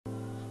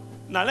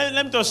Now,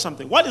 let me tell you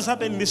something. What is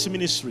happening in this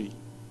ministry?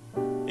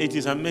 It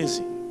is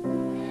amazing.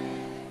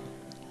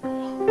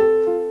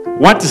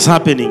 What is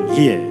happening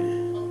here?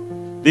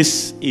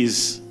 This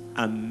is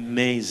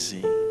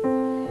amazing.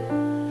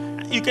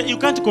 You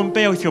can't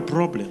compare with your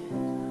problem.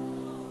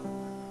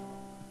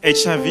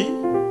 HIV,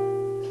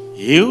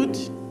 healed.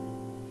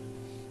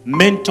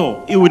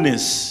 Mental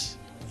illness,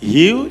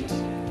 healed.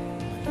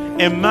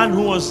 A man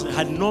who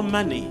had no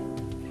money,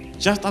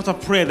 just after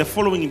prayer the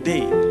following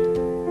day,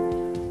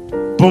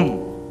 boom.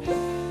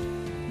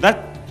 That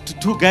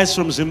two guys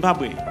from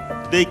Zimbabwe,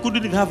 they couldn't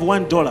even have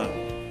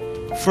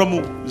 $1.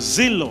 From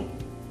zero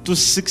to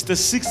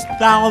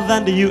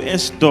 66,000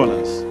 US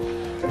dollars.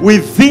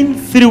 Within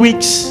 3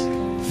 weeks,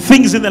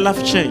 things in their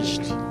life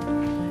changed.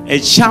 A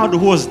child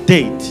who was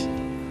dead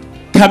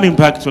coming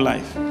back to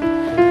life.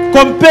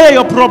 Compare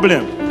your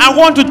problem. I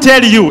want to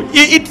tell you,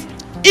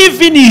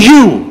 even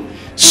you,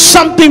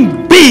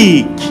 something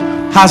big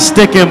has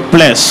taken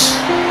place.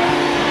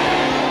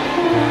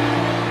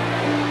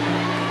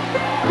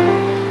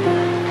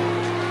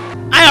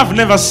 I have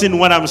never seen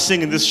what I'm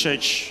seeing in this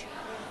church.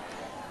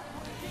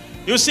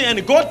 You see,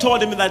 and God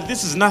told me that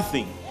this is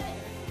nothing.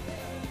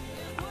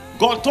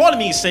 God told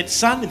me, he said,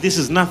 son, this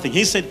is nothing.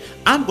 He said,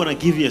 I'm going to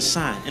give you a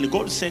sign. And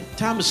God said,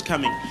 time is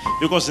coming.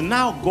 Because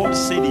now God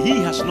said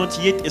he has not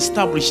yet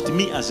established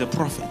me as a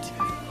prophet.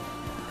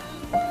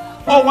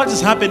 Oh, what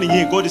is happening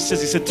here? God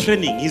says it's a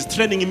training. He's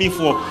training me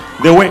for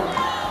the way.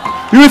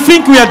 You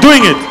think we are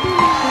doing it?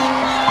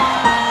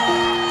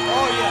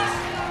 Oh, yes.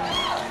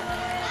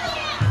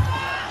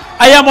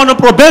 I am on a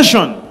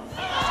probation.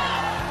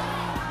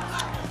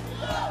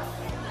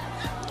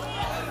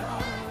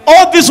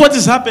 All this what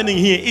is happening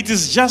here, it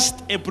is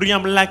just a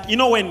preamble. Like, you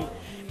know, when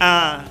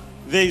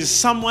there is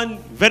someone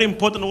very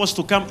important who wants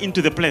to come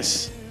into the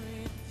place.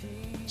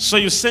 So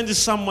you send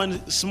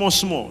someone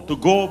small to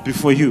go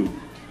before you.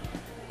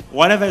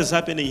 Whatever is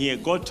happening here,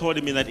 God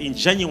told me that in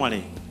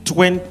January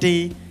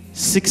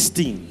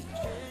 2016,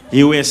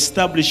 he will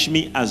establish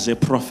me as a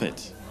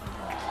prophet.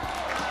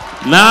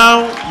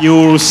 Now you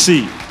will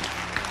see.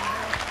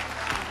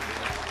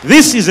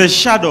 This is a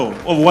shadow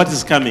of what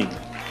is coming.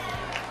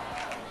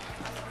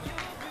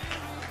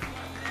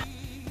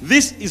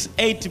 This is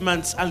 8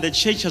 months and the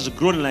church has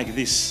grown like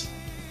this.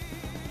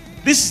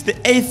 This is the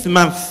 8th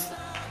month.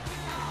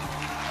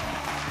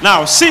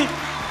 Now see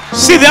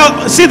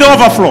the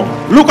overflow.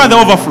 Look at the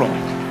overflow.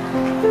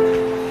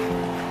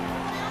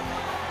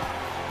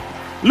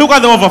 Look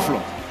at the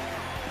overflow.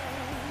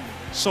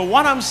 So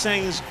what I'm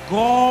saying is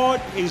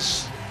God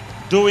is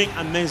doing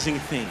amazing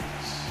things.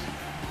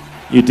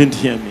 You didn't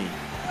hear me.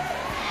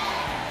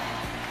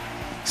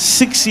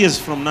 6 years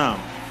from now,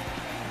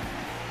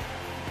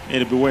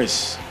 it'll be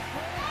worse.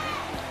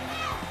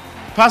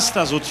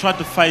 Pastors will try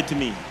to fight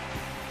me.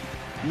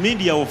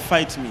 Media will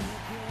fight me.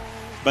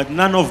 But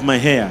none of my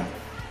hair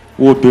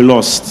will be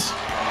lost.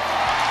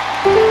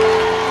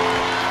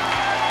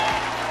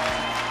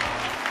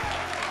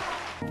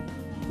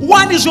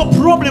 What is your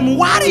problem?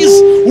 What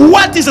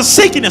is a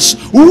sickness?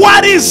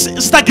 What is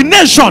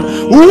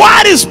stagnation?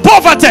 What is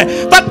poverty?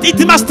 But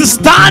it must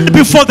stand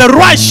before the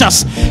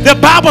righteous. The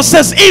Bible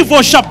says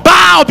evil shall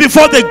bow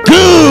before the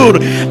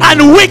good,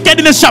 and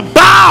wickedness shall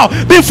bow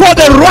before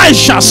the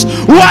righteous.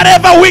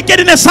 Whatever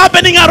wickedness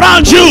happening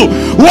around you,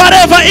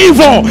 whatever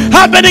evil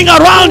happening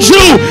around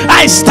you,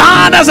 I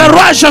stand as a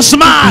righteous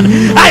man.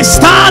 I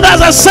stand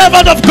as a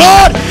servant of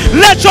God.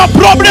 Let your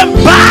problem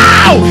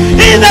bow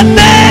in the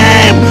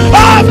name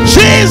of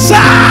Jesus.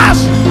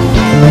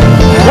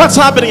 What's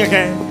happening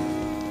again?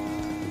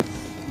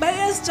 My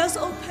ears just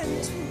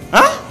opened.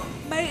 Huh?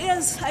 My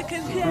ears, I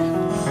can hear.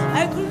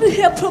 I couldn't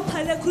hear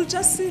properly. I could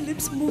just see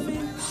lips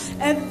moving.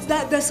 And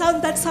the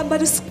sound that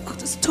somebody's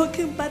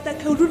talking, but I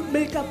couldn't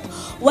make up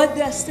what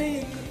they are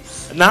saying.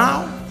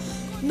 Now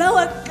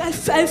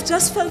I've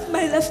just felt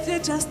my left ear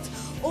just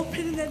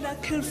opening and I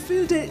can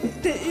feel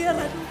the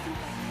ear.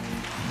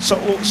 So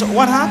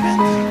what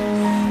happened?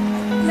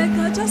 Like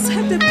I just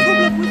had a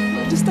problem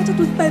with, it started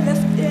with my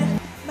left ear.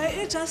 My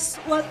ear just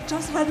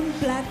running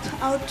blood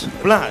out.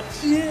 Blood?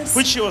 Yes.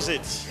 Which year was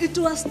it? It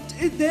was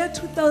in the year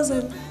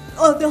 2000.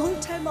 Oh, the whole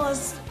time I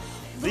was...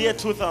 The year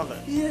 2000?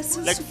 Yes.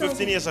 Like 2000.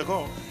 15 years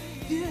ago?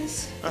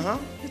 Yes. Uh-huh.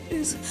 It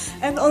is.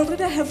 And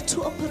already I have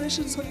 2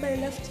 operations on my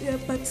left ear,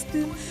 but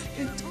still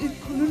it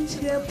couldn't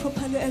hear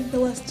properly and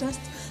there was just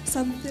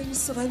some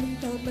things running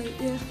down my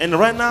ear. And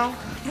right now?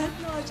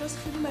 Right now I just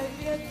feel my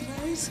ear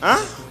dry.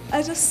 Huh?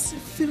 I just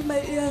feel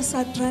my ears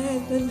are dry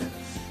and then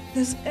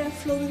there's air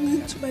flowing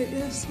into my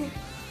ears. So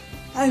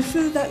I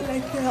feel that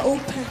like they are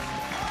open.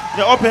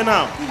 They're open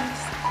now?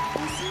 Yes.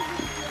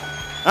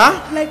 Huh?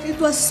 Like it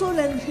was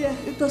swollen here.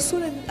 It was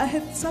swollen. I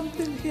had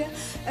something here,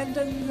 and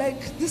then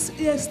like this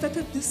year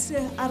started this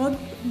year around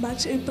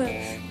March, April.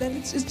 Then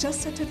it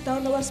just settled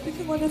down. I was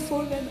speaking on the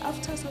phone, and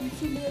after some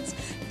few minutes,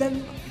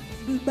 then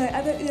my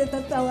other ear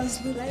that I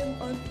was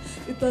relying on,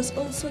 it was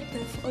also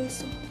deaf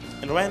also.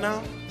 And right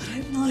now?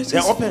 Right now, I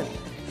they're open.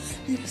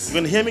 Yes. You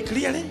can hear me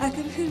clearly? I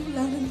can hear you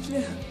loud and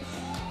clear.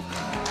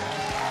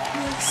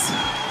 Yes.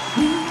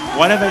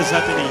 Whatever is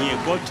happening here,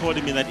 God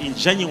told me that in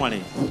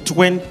January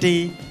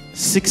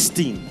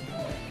 2016,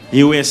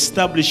 He will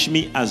establish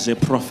me as a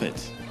prophet.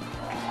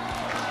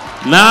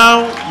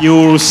 Now you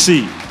will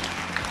see.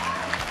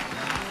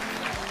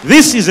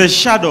 This is a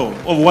shadow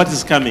of what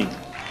is coming.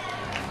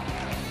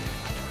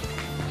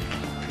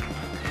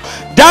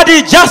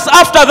 Daddy, just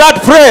after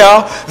that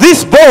prayer,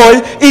 this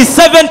boy is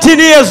 17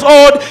 years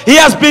old. He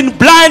has been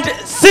blind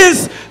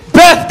since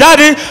birth,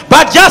 Daddy.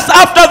 But just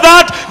after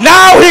that,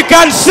 now he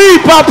can see,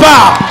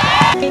 Papa.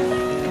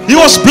 He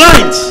was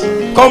blind.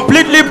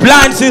 Completely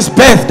blind since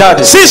birth,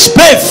 Daddy. Since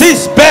birth.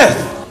 Since birth.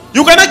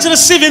 You can actually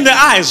see in the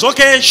eyes.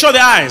 Okay, show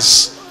the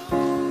eyes.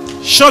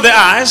 Show the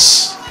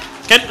eyes.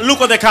 Can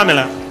look at the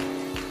camera.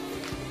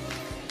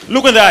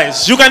 Look at the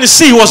eyes. You can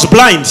see he was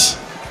blind.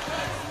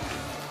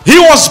 He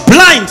was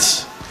blind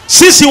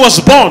since he was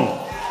born.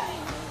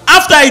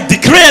 After I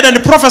declared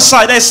and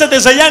prophesied, I said,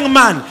 there's a young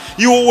man.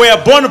 You were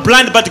born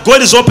blind, but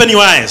God is opening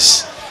your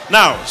eyes.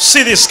 Now,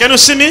 see this. Can you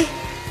see me?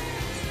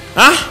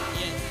 Huh?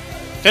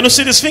 Yes. Can you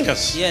see these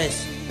fingers?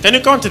 Yes. Can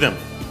you count them?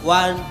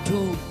 1,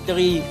 2,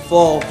 3,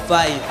 4, 5.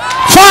 5!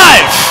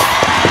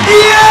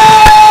 Yeah!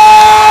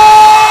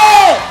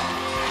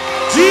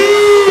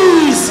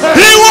 Jesus!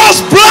 He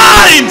was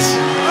blind!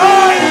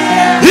 Oh,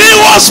 yeah. He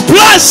was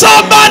blind!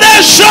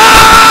 Somebody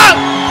shout!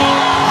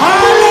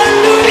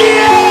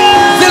 Hallelujah!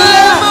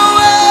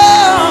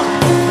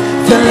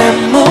 The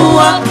lamb will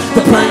walk,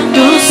 the blind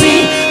will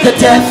see, the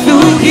deaf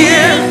will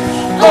hear.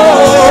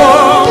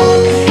 Oh,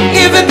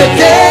 even the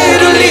dead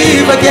will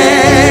live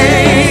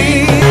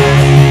again.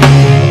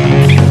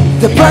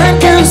 The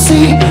blind can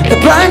see, the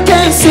blind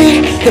can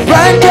see, the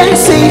blind can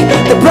see,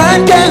 the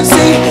blind can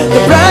see, the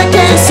blind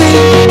can see,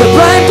 the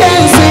blind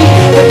can see,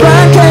 the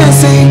blind can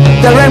see.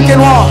 The lamb can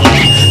walk,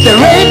 the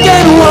rain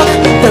can walk,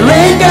 the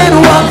rain can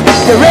walk,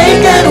 the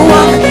rain can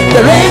walk,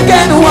 the rain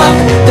can walk,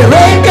 the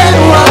rain can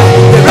walk,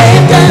 the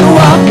rain can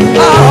walk.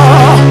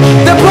 Oh,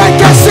 the blind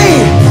can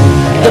see,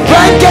 the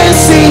blind can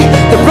see,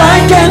 the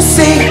blind can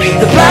see,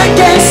 the blind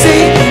can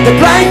see, the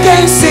blind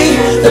can see,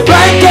 the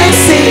blind can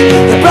see,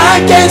 the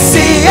blind can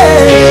see.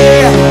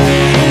 Yeah.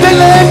 The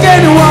leg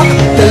can walk,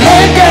 the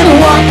leg can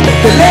walk,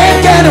 the leg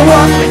can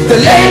walk, the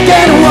leg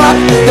can walk,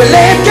 the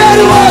leg can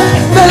walk,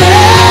 the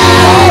leg.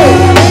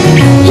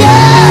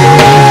 Yeah.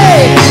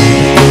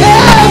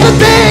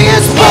 Everything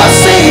is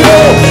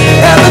possible.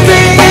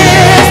 Everything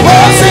is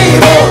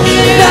possible.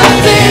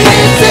 Nothing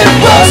is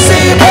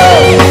impossible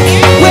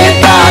with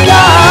God.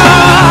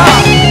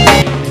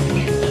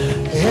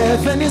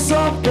 Heaven is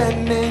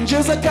open,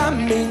 angels are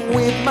coming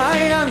with my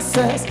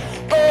answers.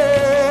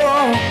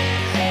 Oh,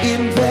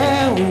 in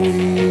their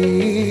wings.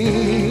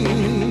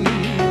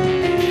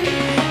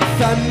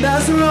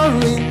 Thunder's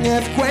roaring,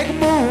 earthquake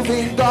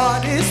moving.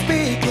 God is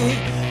speaking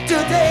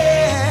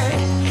today.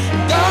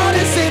 God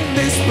is in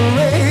this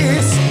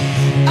place.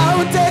 I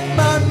will take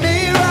my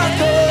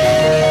miracle.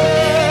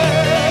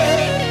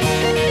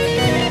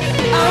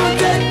 I will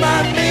take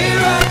my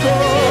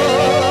miracle.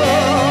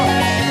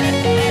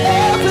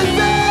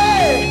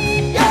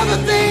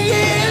 Everything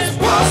is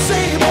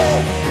possible.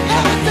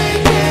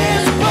 Everything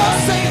is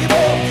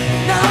possible.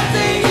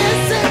 Nothing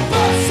is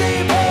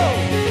impossible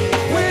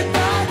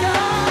without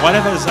God.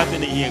 Whatever is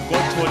happening here,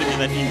 God told me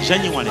that in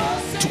January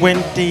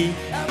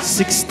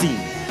 2016,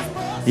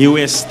 He will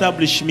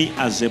establish me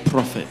as a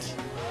prophet.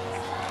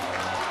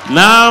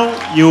 Now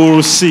you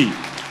will see.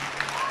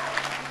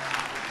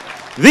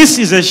 This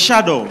is a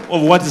shadow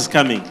of what is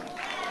coming.